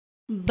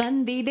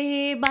ಬಂದಿದೆ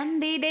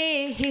ಬಂದಿದೆ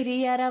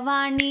ಹಿರಿಯರ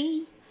ವಾಣಿ,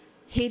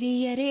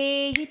 ಹಿರಿಯರೇ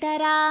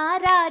ಇತರ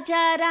ರಾಜ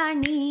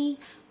ರಾಣಿ.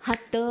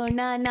 ಹತ್ತೋಣ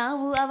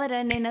ನಾವು ಅವರ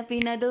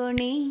ನೆನಪಿನ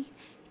ದೋಣಿ,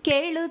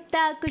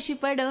 ಕೇಳುತ್ತಾ ಖುಷಿ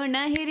ಪಡೋಣ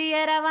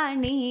ಹಿರಿಯರ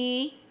ವಾಣಿ.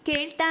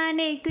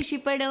 ಕೇಳ್ತಾನೆ ಖುಷಿ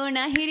ಪಡೋಣ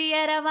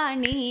ಹಿರಿಯರ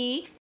ವಾಣಿ,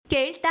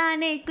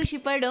 ಕೇಳ್ತಾನೆ ಖುಷಿ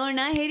ಪಡೋಣ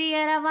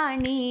ಹಿರಿಯರ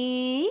ವಾಣಿ.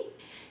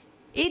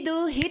 ಇದು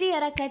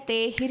ಹಿರಿಯರ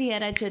ಕತೆ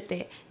ಹಿರಿಯರ ಜೊತೆ,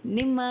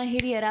 ನಿಮ್ಮ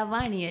ಹಿರಿಯರ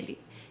ವಾಣಿಯಲ್ಲಿ.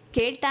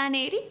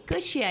 ಕೇಳ್ತಾನೆ ಇರಿ,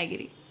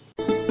 ಖುಷಿಯಾಗಿರಿ.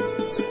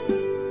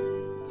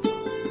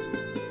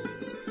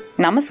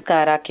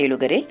 ನಮಸ್ಕಾರ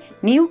ಕೇಳುಗರೆ,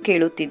 ನೀವು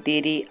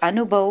ಕೇಳುತ್ತಿದ್ದೀರಿ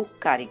ಅನುಭವ್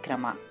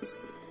ಕಾರ್ಯಕ್ರಮ.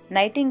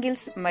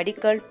 ನೈಟಿಂಗೇಲ್ಸ್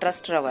ಮೆಡಿಕಲ್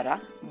ಟ್ರಸ್ಟ್ ರವರ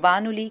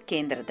ಬಾನುಲಿ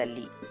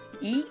ಕೇಂದ್ರದಲ್ಲಿ.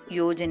 ಈ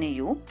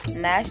ಯೋಜನೆಯು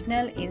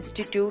national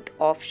institute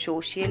of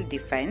social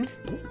defence,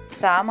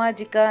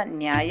 ಸಾಮಾಜಿಕ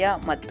ನ್ಯಾಯ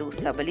ಮತ್ತು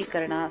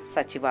ಸಬಲೀಕರಣ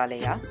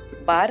ಸಚಿವಾಲಯ,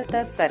 ಭಾರತ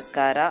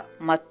ಸರ್ಕಾರ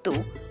ಮತ್ತು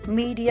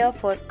ಮೀಡಿಯಾ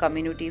ಫಾರ್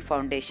ಕಮ್ಯುನಿಟಿ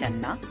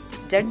ಫೌಂಡೇಶನ್ನ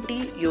ಜಂಟಿ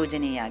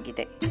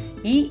ಯೋಜನೆಯಾಗಿದೆ.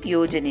 ಈ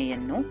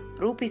ಯೋಜನೆಯನ್ನು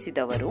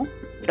ರೂಪಿಸಿದವರು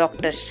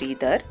ಡಾಕ್ಟರ್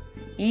ಶ್ರೀಧರ್,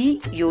 ಈ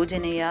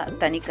ಯೋಜನೆಯ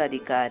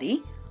ತನಿಖಾಧಿಕಾರಿ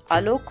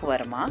ಅಲೋಕ್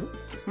ವರ್ಮಾ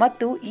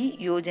ಮತ್ತು ಈ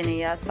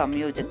ಯೋಜನೆಯ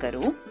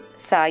ಸಂಯೋಜಕರು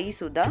ಸಾಯಿ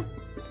ಸುಧಾ,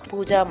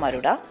 ಪೂಜಾ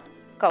ಮರುಡ,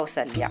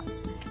 ಕೌಸಲ್ಯ.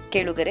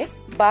 ಕೇಳುಗರೆ,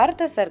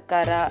 ಭಾರತ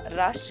ಸರ್ಕಾರ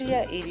ರಾಷ್ಟ್ರೀಯ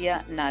ಹಿರಿಯ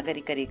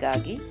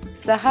ನಾಗರಿಕರಿಗಾಗಿ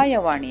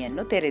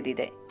ಸಹಾಯವಾಣಿಯನ್ನು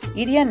ತೆರೆದಿದೆ.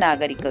 ಹಿರಿಯ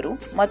ನಾಗರಿಕರು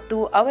ಮತ್ತು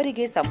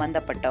ಅವರಿಗೆ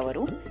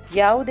ಸಂಬಂಧಪಟ್ಟವರು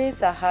ಯಾವುದೇ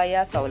ಸಹಾಯ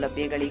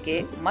ಸೌಲಭ್ಯಗಳಿಗೆ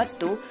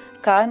ಮತ್ತು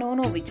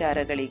ಕಾನೂನು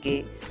ವಿಚಾರಗಳಿಗೆ,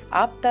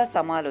 ಆಪ್ತ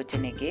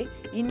ಸಮಾಲೋಚನೆಗೆ,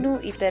 ಇನ್ನೂ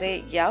ಇತರೆ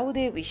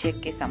ಯಾವುದೇ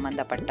ವಿಷಯಕ್ಕೆ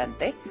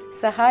ಸಂಬಂಧಪಟ್ಟಂತೆ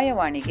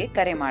ಸಹಾಯವಾಣಿಗೆ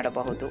ಕರೆ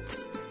ಮಾಡಬಹುದು.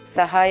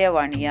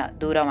 ಸಹಾಯವಾಣಿಯ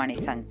ದೂರವಾಣಿ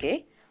ಸಂಖ್ಯೆ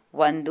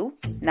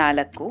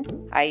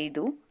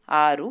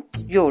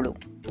 145667.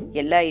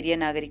 ಎಲ್ಲ ಹಿರಿಯ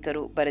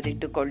ನಾಗರಿಕರು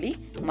ಬರೆದಿಟ್ಟುಕೊಳ್ಳಿ.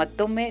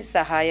 ಮತ್ತೊಮ್ಮೆ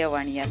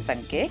ಸಹಾಯವಾಣಿಯ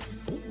ಸಂಖ್ಯೆ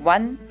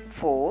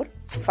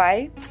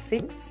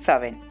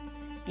 14567.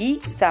 ಈ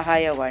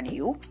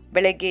ಸಹಾಯವಾಣಿಯು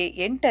ಬೆಳಗ್ಗೆ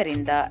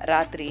 8ರಿಂದ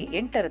ರಾತ್ರಿ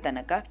 8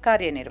 ತನಕ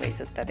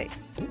ಕಾರ್ಯನಿರ್ವಹಿಸುತ್ತದೆ.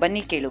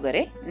 ಬನ್ನಿ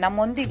ಕೇಳುಗರೆ,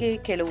 ನಮ್ಮೊಂದಿಗೆ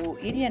ಕೆಲವು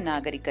ಹಿರಿಯ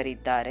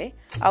ನಾಗರಿಕರಿದ್ದಾರೆ.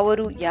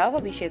 ಅವರು ಯಾವ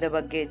ವಿಷಯದ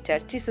ಬಗ್ಗೆ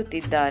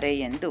ಚರ್ಚಿಸುತ್ತಿದ್ದಾರೆ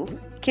ಎಂದು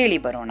ಕೇಳಿ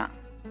ಬರೋಣ.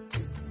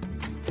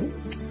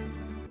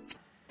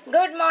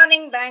 Good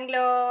morning,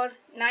 Bangalore.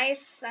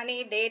 Nice sunny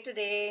day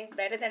today,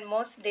 better than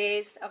most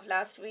days of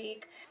last week.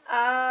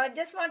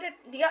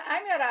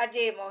 I'm your RJ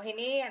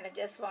Mohini, and I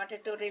just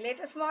wanted to relate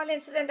a small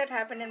incident that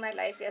happened in my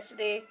life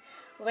yesterday.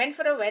 Went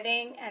for a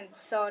wedding and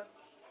saw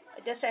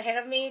just ahead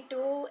of me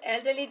two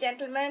elderly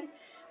gentlemen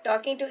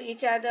talking to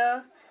each other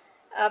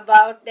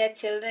about their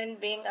children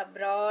being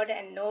abroad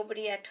and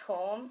nobody at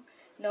home,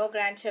 no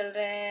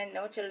grandchildren,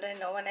 no children,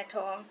 no one at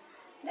home.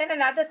 Then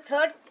another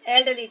third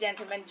elderly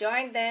gentleman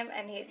joined them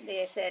and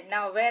they said,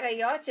 "Now where are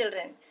your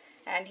children?"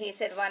 And he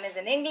said, "One is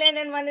in England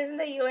and one is in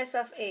the US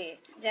of A."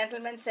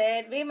 Gentleman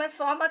said, "We must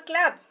form a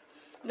club.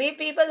 We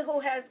people who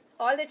have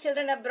all the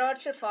children abroad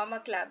should form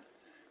a club."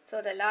 So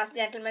the last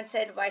gentleman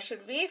said, "Why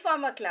should we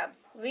form a club?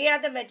 We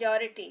are the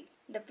majority.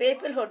 The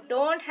people who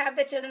don't have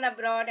the children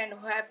abroad and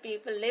who have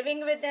people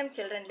living with them,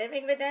 children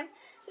living with them,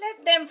 let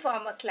them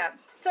form a club."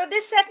 So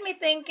this set me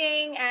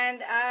thinking, and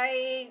I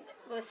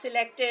was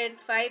selected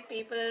 5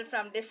 people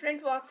from different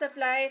walks of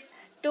life,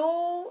 2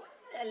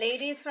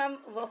 ladies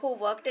who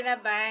worked in a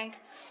bank,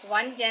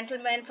 1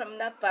 gentleman from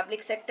the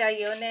public sector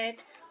unit,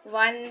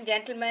 1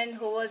 gentleman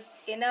who was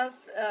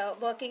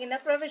working in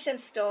a provision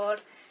store,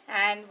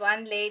 and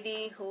 1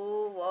 lady who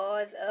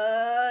was a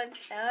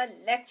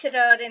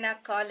lecturer in a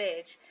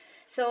college.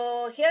 So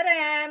here I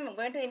am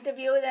going to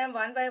interview them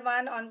one by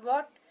one on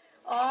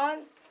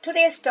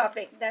today's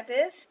topic, that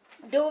is,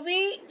 do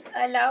we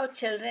allow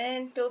children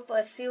to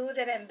pursue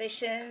their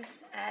ambitions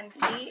and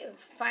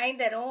find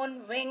their own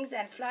wings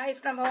and fly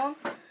from home?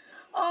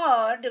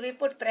 Or do we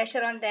put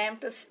pressure on them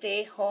to stay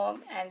home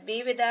and be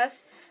with us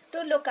to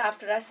look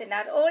after us in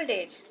our old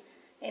age?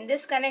 In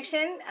this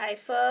connection, I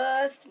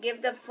first give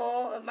the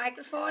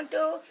microphone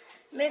to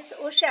Miss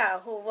Usha,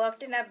 who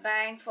worked in a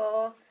bank for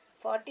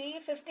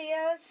 40-50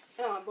 years?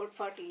 About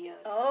 40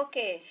 years.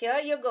 Okay, here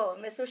you go.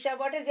 Miss Usha,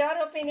 what is your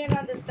opinion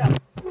on this topic?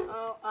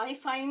 I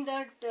find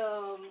that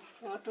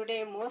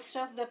today most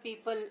of the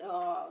people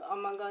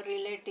among our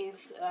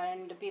relatives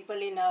and people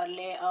in our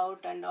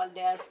layout and all,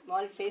 they are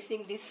all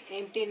facing this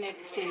empty net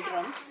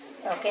syndrome.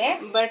 Okay.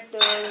 But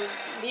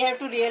we have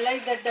to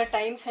realize that the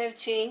times have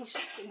changed.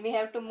 We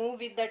have to move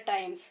with the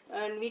times,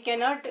 and we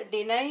cannot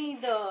deny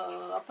the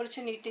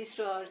opportunities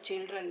to our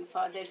children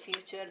for their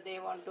future. They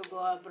want to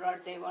go abroad,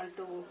 they want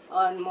to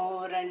earn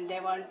more, and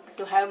they want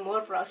to have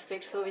more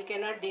prospects, so we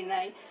cannot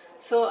deny.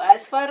 So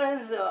as far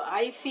as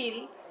I feel,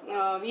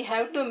 we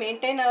have to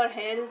maintain our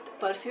health,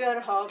 pursue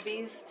our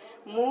hobbies,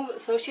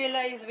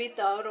 socialize with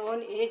our own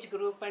age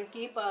group, and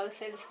keep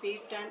ourselves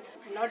fit and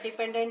not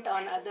dependent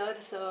on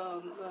others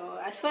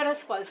as far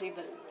as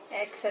possible.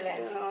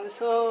 Excellent.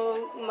 So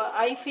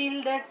I feel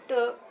that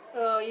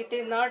it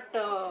is not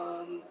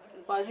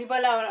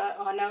possible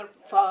on our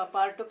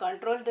part to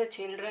control the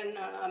children,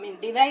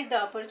 deny the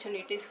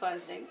opportunities for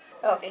them.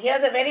 Okay,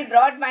 here's a very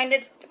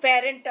broad-minded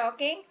parent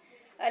talking.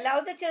 Allow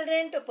the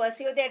children to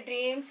pursue their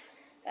dreams,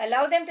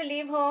 Allow them to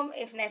leave home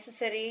if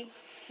necessary.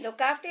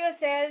 Look after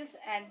yourselves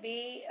and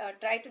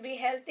try to be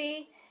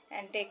healthy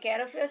and take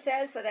care of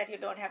yourselves so that you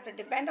don't have to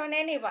depend on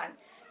anyone.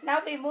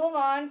 Now we move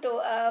on to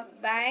a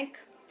bank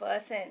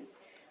person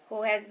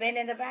who has been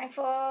in the bank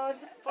for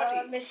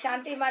 40. Miss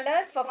Shanti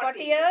Mallar for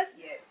 40 years. years,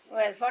 yes.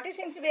 Well, 40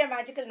 seems to be a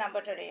magical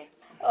number today.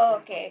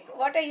 Okay,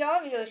 what are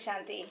your views,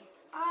 Shanti?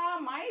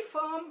 My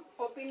firm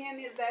opinion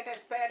is that as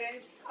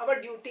parents, our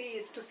duty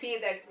is to see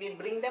that we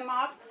bring them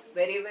up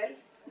very well,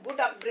 good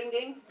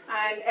upbringing,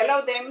 and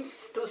allow them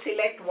to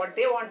select what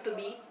they want to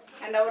be.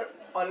 And our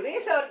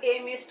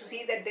aim is to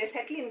see that they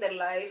settle in their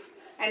life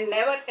and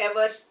never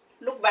ever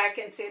look back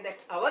and say that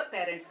our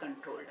parents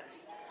controlled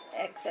us.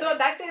 Excellent. So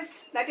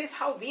that is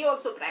how we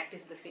also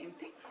practice the same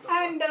thing.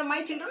 And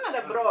my children are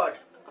abroad,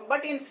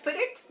 but in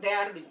spirits they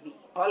are with me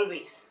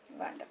always.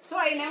 Wonderful. So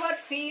I never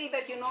feel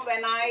that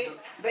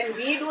when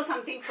we do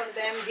something for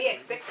them, we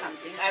expect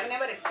something. I've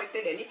never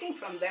expected anything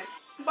from them.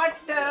 But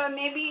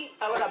maybe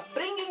our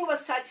upbringing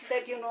was such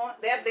that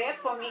they're there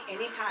for me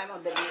any time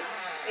of the day.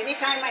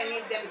 Anytime I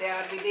need them, they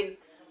are within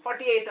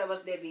 48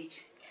 hours. They reach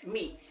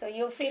me. So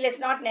you feel it's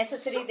not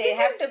necessary So they it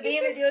have is- to be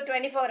it with is- you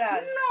 24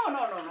 hours?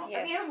 No.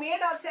 Yes. We have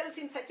made ourselves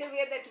in such a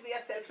way that we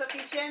are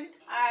self-sufficient,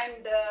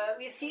 and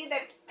we see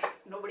that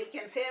nobody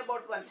can say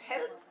about one's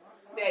health.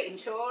 We are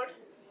insured,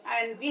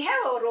 and we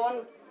have our own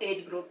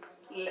age group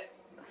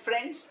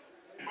friends,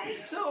 and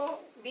so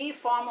we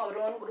form our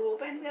own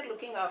group, and we are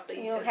looking after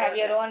each You other. have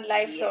your own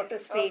life, so Yes, to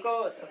speak. Of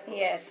course.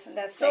 Yes,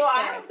 that's So I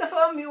excellent. have the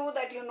firm view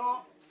that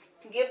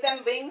give them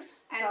wings,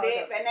 and ಹೌದು. they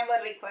whenever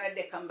required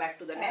they come back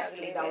to the nest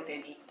ಆಗ್ಲಿ, without ಆಗ್ಲಿ.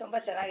 any. ತುಂಬಾ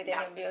ಚೆನ್ನಾಗಿದೆ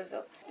ನಿಮ್ಮ views.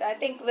 I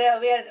think we are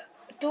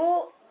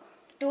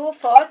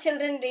four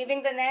children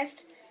leaving the nest.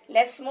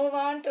 Let's move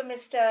on to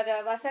Mr.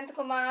 Vasant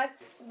Kumar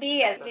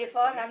BS.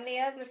 Before how many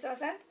years, Mr.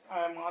 Vasant?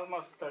 I'm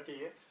almost 30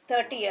 years.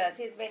 30 years.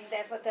 He's been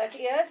there for 30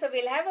 years. So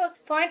we'll have a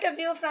point of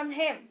view from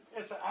him.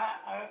 Yes,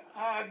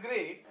 I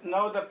agree.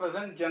 Now the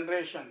present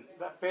generation,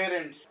 the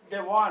parents,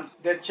 they want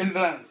their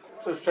children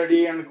to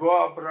study and go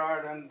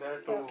abroad and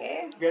to Okay.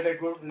 get a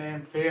good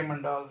name, fame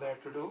and all that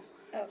to do.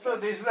 Okay. So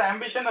this is the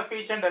ambition of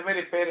each and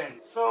every parent.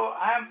 So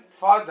I am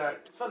for that.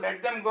 So let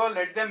them go,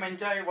 let them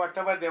enjoy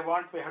whatever they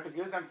want. We have to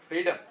give them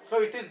freedom.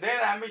 So it is their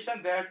ambition.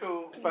 They have to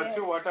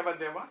pursue Yes. whatever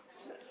they want.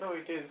 So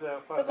it is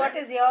for So what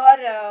them. is your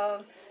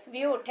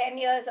view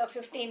 10 years or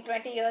 15,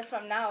 20 years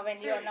from now when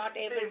you are not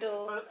able to...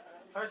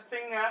 First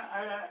thing,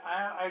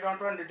 I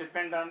don't want to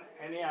depend on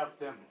any of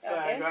them. So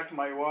Okay. I got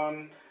my own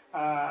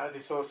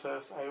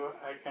resources.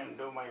 I can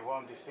do my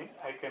own this thing.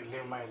 I can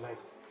live my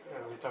life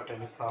without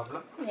any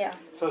problem. Yeah.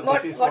 So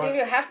What this is if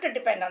you have to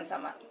depend on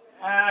someone?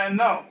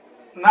 No,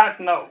 not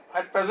now.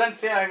 At present,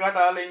 say I got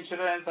all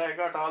insurance. I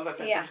got all the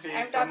Yeah, facilities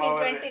I'm from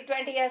talking our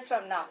 20 years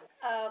from now.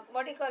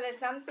 What do you call it?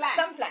 Some Plan.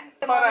 Some plan.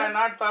 For I have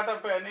not thought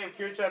of any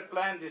future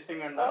plan. This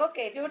thing and all.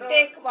 Okay, you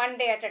take one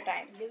day at a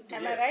time.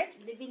 Am I Yes. right?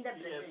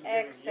 Yes,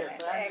 Excellent,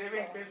 yes, I'm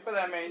living excellent. peaceful.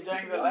 I'm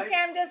enjoying the life. Okay,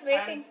 I'm just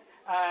waiting.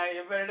 And,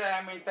 every day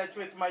I'm in touch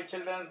with my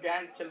children,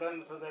 grandchildren,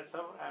 so that's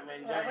how I'm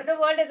enjoying. But the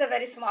world is a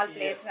very small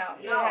place Yes. now.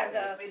 You Now, have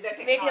the with the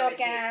video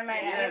technology. cam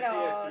and Yes,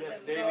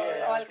 yes, daily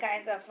I all have-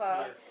 kinds of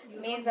Yes.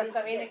 means of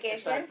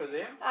communication. Talk to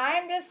them.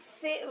 I'm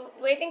just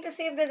waiting to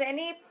see if there's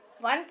any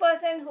one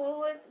person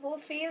who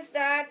feels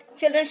that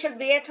children should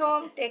be at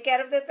home, take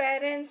care of their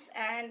parents,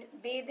 and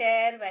be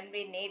there when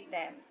we need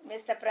them.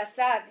 Mr.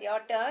 Prasad,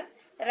 your turn.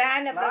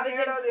 Ran a ನಾನು provision.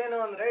 ಹೇಳೋದೇನು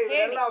ಅಂದ್ರೆ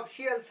ಇವರೆಲ್ಲ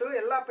officials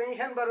ಎಲ್ಲ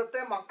pension ಬರುತ್ತೆ,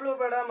 ಮಕ್ಕಳು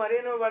ಬೇಡ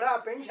ಮರಿನೂ ಬೇಡ, ಆ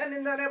ಪೆನ್ಷನ್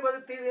ಇಂದಾನೇ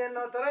ಬದುಕ್ತೀವಿ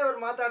ಅನ್ನೋ ತರ ಇವ್ರು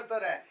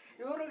ಮಾತಾಡ್ತಾರೆ.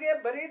 ಇವ್ರಿಗೆ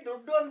ಬರೀ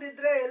ದುಡ್ಡು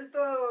ಒಂದಿದ್ರೆ ಹೆಲ್ತ್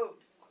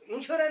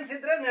ಇನ್ಶೂರೆನ್ಸ್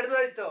ಇದ್ರೆ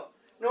ನಡೆದೋಯ್ತು,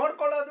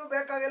 ನೋಡ್ಕೊಳ್ಳೋದು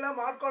ಬೇಕಾಗಿಲ್ಲ,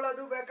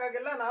 ಮಾಡ್ಕೊಳ್ಳೋದು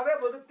ಬೇಕಾಗಿಲ್ಲ, ನಾವೇ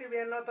ಬದುಕ್ತೀವಿ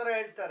ಅನ್ನೋ ತರ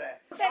ಹೇಳ್ತಾರೆ.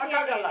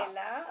 ಸಾಕಾಗಲ್ಲ.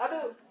 ಅದು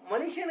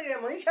ಮನುಷ್ಯನಿಗೆ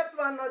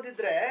ಮನುಷ್ಯತ್ವ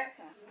ಅನ್ನೋದಿದ್ರೆ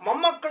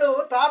ಮೊಮ್ಮಕ್ಕಳು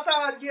ತಾತ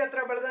ಅಜ್ಜಿ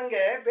ಹತ್ರ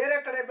ಬೆಳೆದಂಗೆ ಬೇರೆ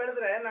ಕಡೆ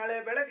ಬೆಳೆದ್ರೆ ನಾಳೆ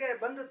ಬೆಳಗ್ಗೆ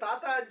ಬಂದು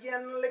ತಾತ ಅಜ್ಜಿ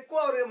ಅನ್ನಲಿಕ್ಕೂ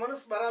ಅವ್ರಿಗೆ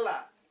ಮನಸ್ಸು ಬರಲ್ಲ.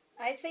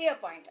 I see your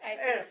point.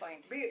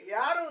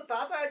 ಯಾರು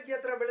ತಾತ ಅಜ್ಜಿ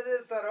ಹತ್ರ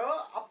ಬೆಳೆದಿರ್ತಾರೋ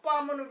ಅಪ್ಪ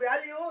ಅಮ್ಮನ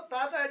ವ್ಯಾಲ್ಯೂ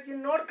ತಾತ ಅಜ್ಜಿ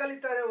ನೋಡ್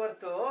ಕಲಿತಾರೆ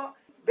ಹೊರತು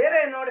ಬೇರೆ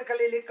ನೋಡಿ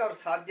ಕಲೀಲಿಕ್ಕೆ ಅವ್ರ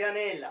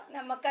ಸಾಧ್ಯನೇ ಇಲ್ಲ.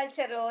 ನಮ್ಮ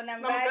ಕಲ್ಚರು,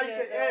 ನಮ್ಮ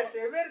culture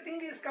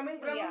everything is coming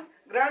from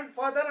grand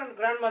father and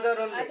grandmother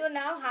only. ಅದು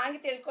ನಾವು ಹಾಗೆ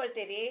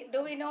ತಿಳ್ಕೊಳ್ತೀರಿ.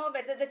 Do we know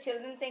whether the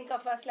children think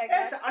of us like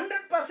that?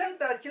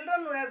 100% children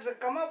who has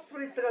come up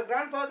with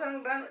grandfather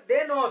and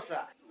they knows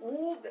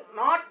who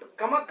not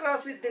come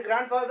across with the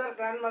grandfather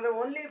grandmother,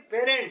 only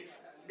parents,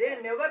 they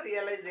never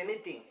realize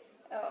anything.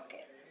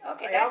 Okay.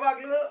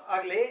 ಯಾವಾಗ್ಲೂ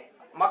ಆಗ್ಲಿ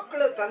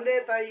ಮಕ್ಕಳು ತಂದೆ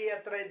ತಾಯಿ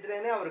ಹತ್ರ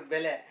ಇದ್ರೇನೆ ಅವ್ರಿಗೆ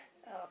ಬೆಲೆ.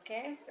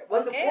 Okay.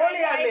 ಒಂದು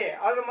ಕೋಳಿ ಆಗ್ಲಿ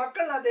ಅದ್ರ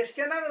ಮಕ್ಕಳನ್ನ ಅದೆಷ್ಟು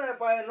ಚೆನ್ನಾಗಿ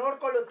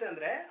ನೋಡ್ಕೊಳ್ಳುತ್ತೆ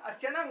ಅಂದ್ರೆ ಅಷ್ಟು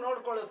ಚೆನ್ನಾಗಿ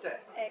ನೋಡ್ಕೊಳ್ಳುತ್ತೆ.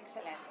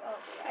 Excellent.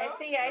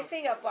 Okay. I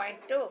see your point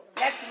too.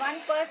 That's one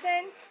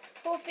person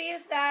who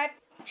feels that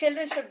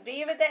children should be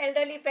with the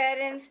elderly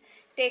parents,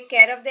 take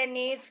care of their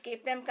needs,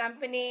 keep them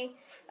company,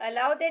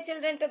 allow their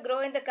children to grow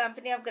in the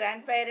company of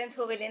grandparents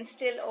who will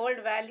instill old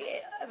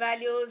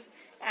values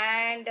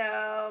and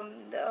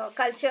the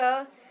culture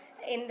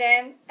in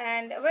them.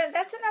 And well,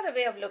 that's another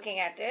way of looking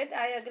at it.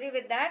 I agree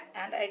with that,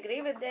 and I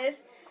agree with this.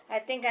 I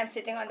think I'm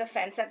sitting on the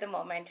fence at the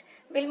moment.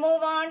 We'll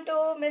move on to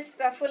Miss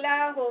Prafula,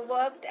 who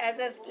worked as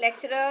a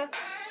lecturer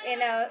in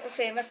a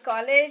famous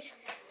college.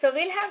 So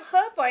we'll have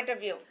her point of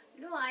view.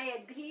 No, I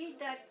agree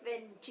that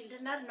when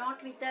children are not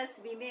with us,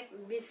 we may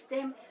miss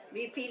them,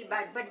 we feel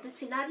bad. But the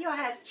scenario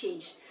has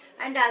changed.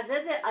 And as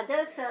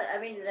others,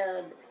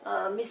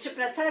 Mr.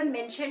 Prasad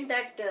mentioned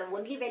that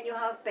only when you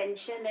have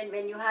pension and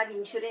when you have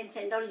insurance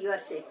and all, you are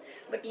safe.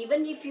 But even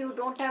if you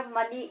don't have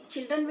money,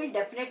 children will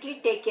definitely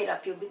take care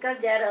of you because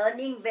they are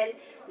earning well.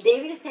 They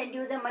will send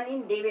you the money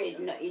and they will.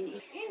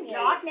 It's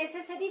not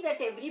necessary that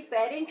every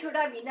parent should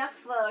have enough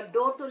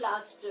dough to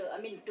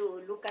to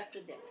look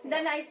after them.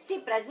 Then I see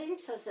present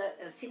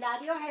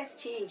scenario has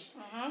changed.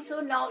 So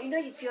now,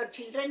 if your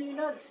children,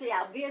 say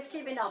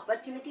obviously when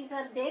opportunities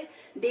are there,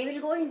 they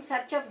will go in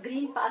search of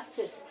green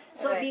pastures.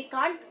 So we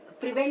can't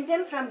prevent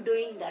them from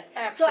doing that.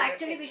 Absolutely. So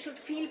actually we should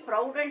feel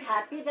proud and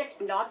happy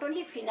that not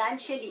only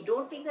financially,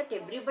 don't think that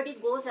everybody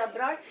goes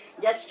abroad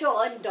just to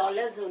earn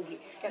dollars only.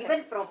 Correct.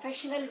 Even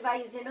professional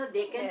wise,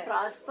 they can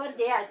prosper,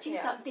 they achieve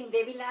something,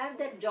 they will have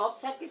that job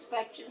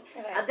satisfaction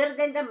other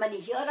than the money.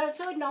 Here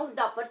also now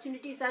the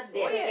opportunities are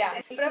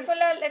there.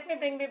 Prafula, let me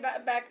bring me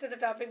back to the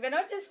topic. We're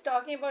not just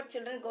talking about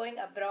children going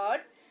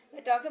abroad.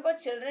 We're talking about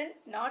children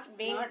not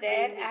being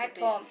there at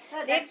home.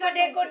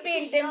 They could be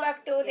in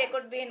Timbuktu, they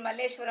could be in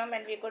Malleshwaram,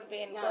 and we could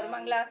be in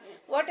Koramangala,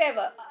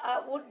 whatever.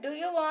 Do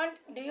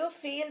you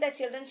feel that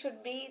children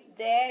should be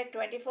there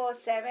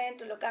 24/7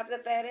 to look after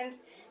the parents,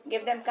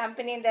 give them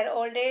company in their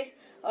old age?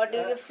 Or do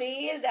you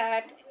feel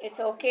that it's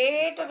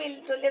okay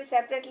to live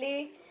separately?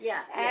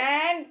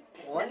 And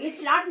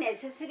it's not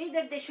necessary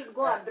that they should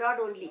go abroad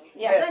only.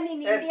 Even in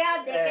India,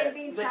 they can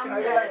be in some. I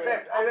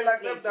will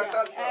accept that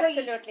also.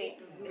 Absolutely.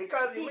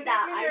 Because See,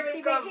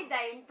 ultimately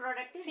the end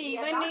product is See,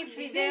 even if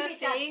they are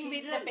staying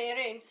with the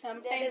parents,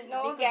 sometimes is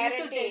no due to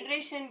guarantee.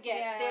 generation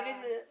gap, there is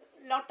a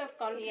lot of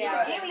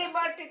conflict. Give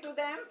liberty to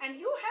them and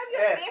you have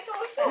your space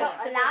also.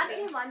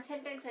 Lastly, one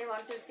sentence I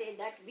want to say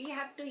that we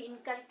have to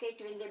inculcate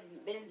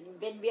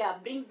when we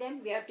upbring them,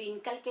 we have to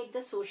inculcate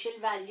the social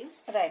values.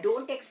 Right.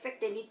 Don't expect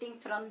anything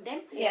from them.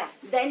 Yes.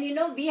 Then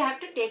we have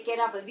to take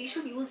care of it. We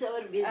should use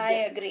our wisdom. I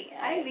agree.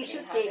 And we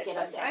should take care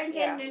of them. And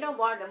then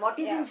what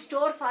is in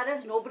store for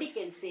us, nobody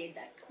can say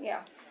that.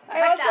 Yeah. I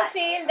also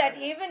feel that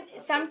even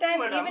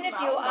if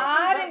you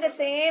are in the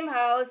same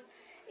house,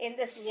 in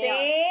the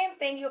same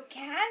thing, you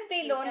can be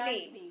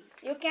lonely.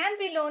 You can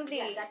be lonely.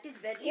 Yeah, that is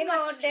very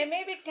there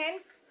may be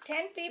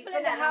 10 people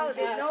in the house.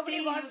 If nobody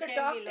wants to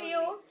talk to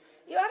you,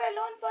 you are a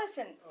lone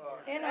person.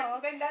 When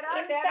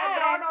they are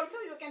abroad also,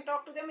 you can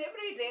talk to them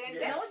every day. And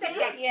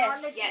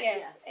Yes.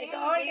 It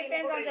all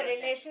depends on the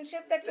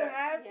relationship that you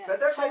have.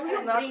 Feather touch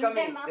is not bring coming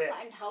them up there.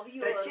 and how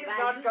you Touch is not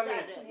values coming.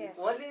 are,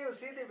 Only you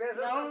see the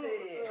faces of the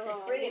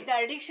With queen. the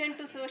addiction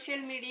to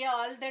social media,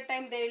 all the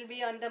time they will be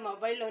on the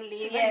mobile only.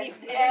 Even Yes. if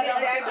they are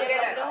not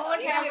together.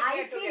 Don't have. I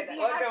feel we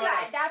have to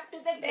adapt to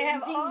the They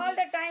have changing all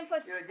the needs. time for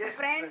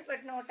friends, but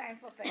no time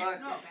for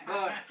friends.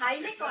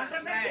 Highly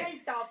controversial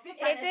topic.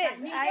 It is.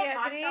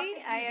 I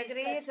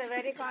agree. It's a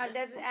very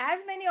there's as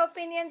many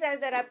opinions as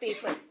there are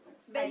people.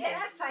 But there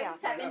are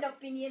 5-7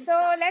 opinions. So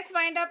let's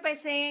wind up by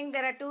saying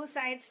there are two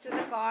sides to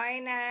the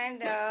coin, and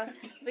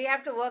we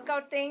have to work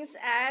out things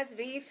as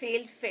we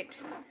feel fit.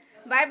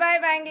 Bye bye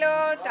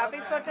Bangalore.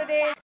 Topic for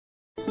today.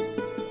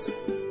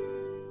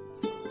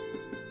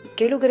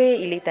 ಕೇಳುಗರೆ,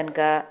 ಇಲ್ಲಿ ತನಕ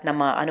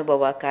ನಮ್ಮ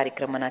ಅನುಭವ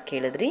ಕಾರ್ಯಕ್ರಮನ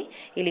ಕೇಳಿದ್ರಿ.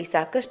 ಇಲ್ಲಿ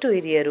ಸಾಕಷ್ಟು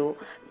ಹಿರಿಯರು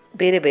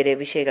ಬೇರೆ ಬೇರೆ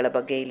ವಿಷಯಗಳ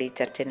ಬಗ್ಗೆ ಇಲ್ಲಿ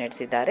ಚರ್ಚೆ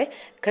ನಡೆಸಿದ್ದಾರೆ.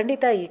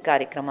 ಖಂಡಿತ ಈ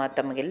ಕಾರ್ಯಕ್ರಮ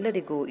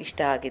ತಮಗೆಲ್ಲರಿಗೂ ಇಷ್ಟ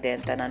ಆಗಿದೆ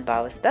ಅಂತ ನಾನು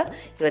ಭಾವಿಸ್ತಾ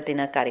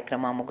ಇವತ್ತಿನ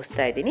ಕಾರ್ಯಕ್ರಮ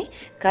ಮುಗಿಸ್ತಾ ಇದ್ದೀನಿ.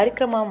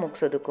 ಕಾರ್ಯಕ್ರಮ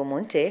ಮುಗಿಸೋದಕ್ಕೂ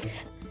ಮುಂಚೆ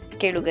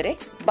ಕೇಳುಗರೆ,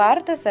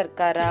 ಭಾರತ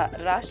ಸರ್ಕಾರ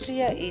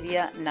ರಾಷ್ಟ್ರೀಯ ಹಿರಿಯ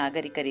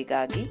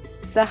ನಾಗರಿಕರಿಗಾಗಿ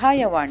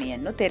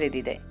ಸಹಾಯವಾಣಿಯನ್ನು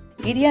ತೆರೆದಿದೆ.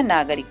 ಹಿರಿಯ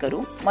ನಾಗರಿಕರು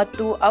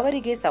ಮತ್ತು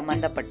ಅವರಿಗೆ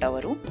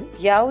ಸಂಬಂಧಪಟ್ಟವರು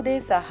ಯಾವುದೇ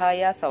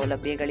ಸಹಾಯ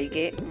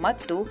ಸೌಲಭ್ಯಗಳಿಗೆ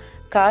ಮತ್ತು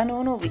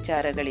ಕಾನೂನು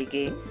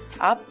ವಿಚಾರಗಳಿಗೆ,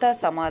 ಆಪ್ತ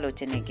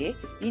ಸಮಾಲೋಚನೆಗೆ,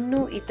 ಇನ್ನೂ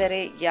ಇತರೆ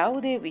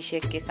ಯಾವುದೇ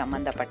ವಿಷಯಕ್ಕೆ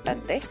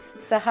ಸಂಬಂಧಪಟ್ಟಂತೆ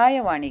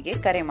ಸಹಾಯವಾಣಿಗೆ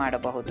ಕರೆ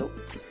ಮಾಡಬಹುದು.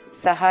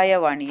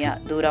 ಸಹಾಯವಾಣಿಯ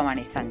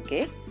ದೂರವಾಣಿ ಸಂಖ್ಯೆ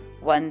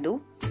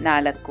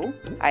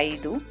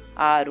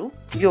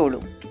 145667.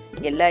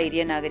 ಎಲ್ಲ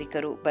ಹಿರಿಯ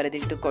ನಾಗರಿಕರು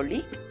ಬರೆದಿಟ್ಟುಕೊಳ್ಳಿ.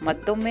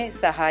 ಮತ್ತೊಮ್ಮೆ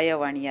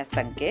ಸಹಾಯವಾಣಿಯ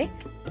ಸಂಖ್ಯೆ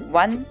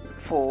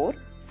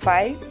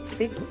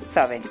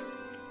 14567.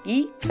 ಈ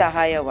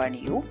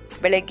ಸಹಾಯವಾಣಿಯು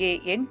ಬೆಳಗ್ಗೆ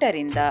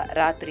 8ರಿಂದ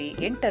ರಾತ್ರಿ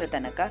 8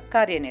 ತನಕ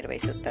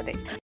ಕಾರ್ಯನಿರ್ವಹಿಸುತ್ತದೆ.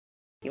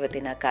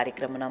 ಇವತ್ತಿನ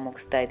ಕಾರ್ಯಕ್ರಮನ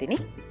ಮುಗಿಸ್ತಾ ಇದ್ದೀನಿ.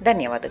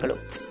 ಧನ್ಯವಾದಗಳು.